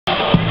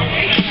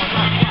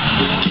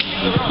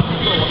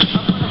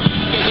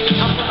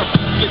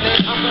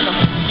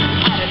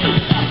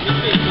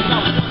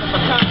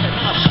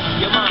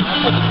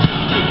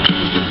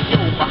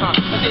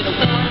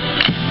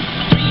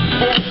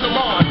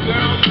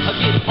I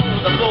get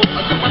on the floor,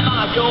 I come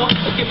alive, yo.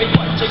 Give me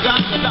what you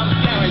got, cause I'm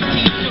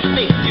guaranteed to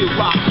make you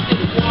rock.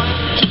 It's 1,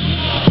 2,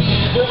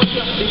 3, 4,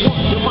 just be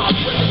one. You might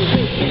what you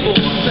waiting for.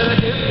 Said I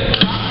did,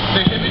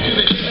 they hit me to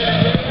the hip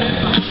and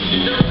the hip.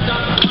 You don't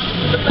stop,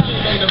 the bang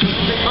bang, the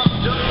beat, they up,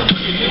 just the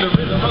boogie to the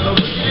rhythm of the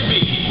wicked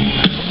beat.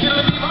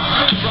 Gonna be my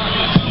big rock,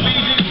 it's too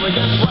easy, but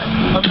guess what?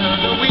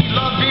 America, we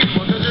love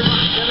people, cause you're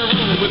rocking in a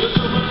room with a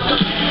super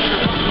stuff.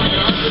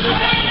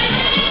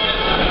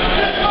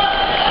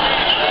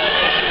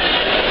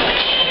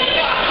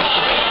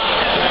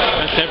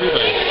 That's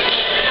everybody.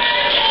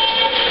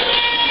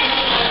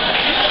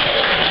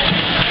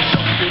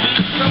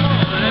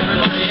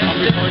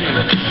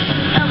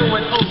 Ever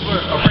went over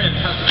a friend's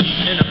house to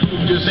eat and the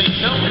food just ain't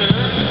no good?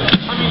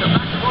 I mean, the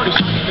macaroni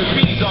soggy, the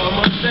peas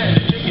almost dead,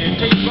 the chicken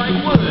tastes like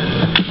wood.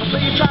 So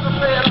you try to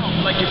play it off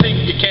like you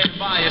think you can't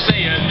buy it,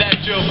 saying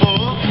that you're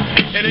full.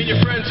 And then your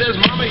friend says,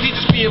 Mama, he's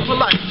just being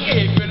polite. He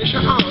ain't finished,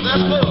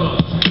 that's full.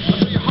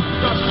 So your heart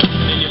starts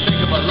pumping and you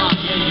think of a lot,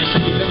 yeah, you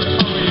say that you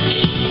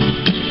already ate.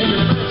 And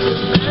your friend says,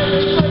 man,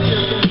 there's plenty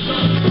of things, so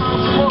you found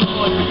some more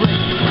on your plate.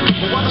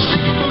 But while the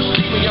sticky goes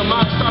steaming, your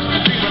mind starts to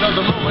dream of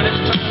the moment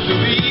it's time to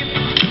leave.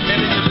 And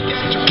then you look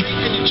at your plate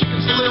and your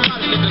chicken's a little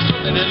rotted into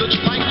something that looks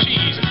like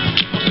cheese.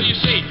 So you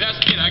say, that's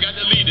it, I got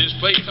to leave this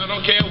place. I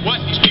don't care what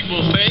these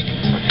people think.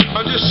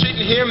 I'm just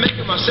sitting here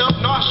making myself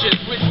nauseous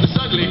with this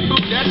ugly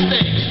food that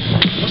stinks.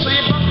 So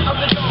you bump out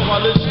the door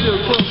while it's still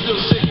close, still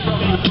sick from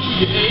the food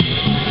you ate.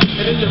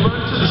 And then you run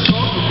to the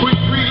store for quick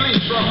relief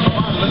from a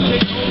bottle of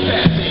cake on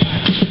Patsy.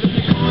 Then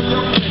you call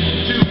your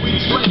friend 2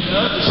 weeks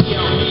later to see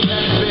how he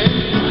has been.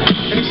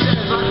 And he says,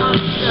 I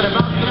understand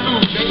about the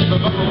food change,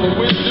 but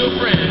we're still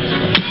friends.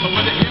 But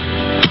when they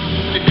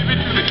give it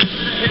to the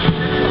hip,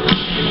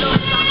 you know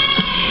it's not.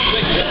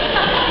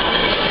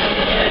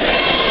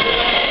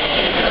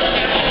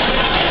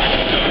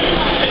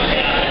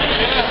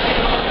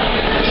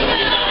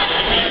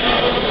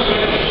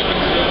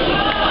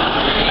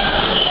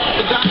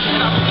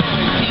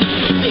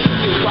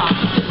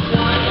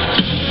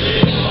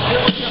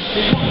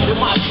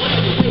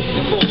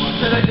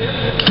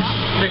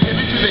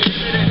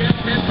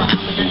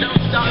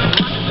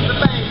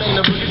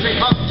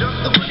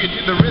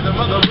 The rhythm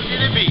of the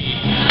wicked beat.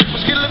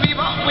 What's gonna be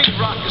about we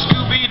rock a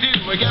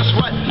Scooby-Doo? Well, guess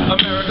what?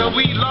 America,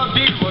 we love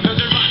you because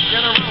you're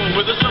rocking around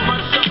with us.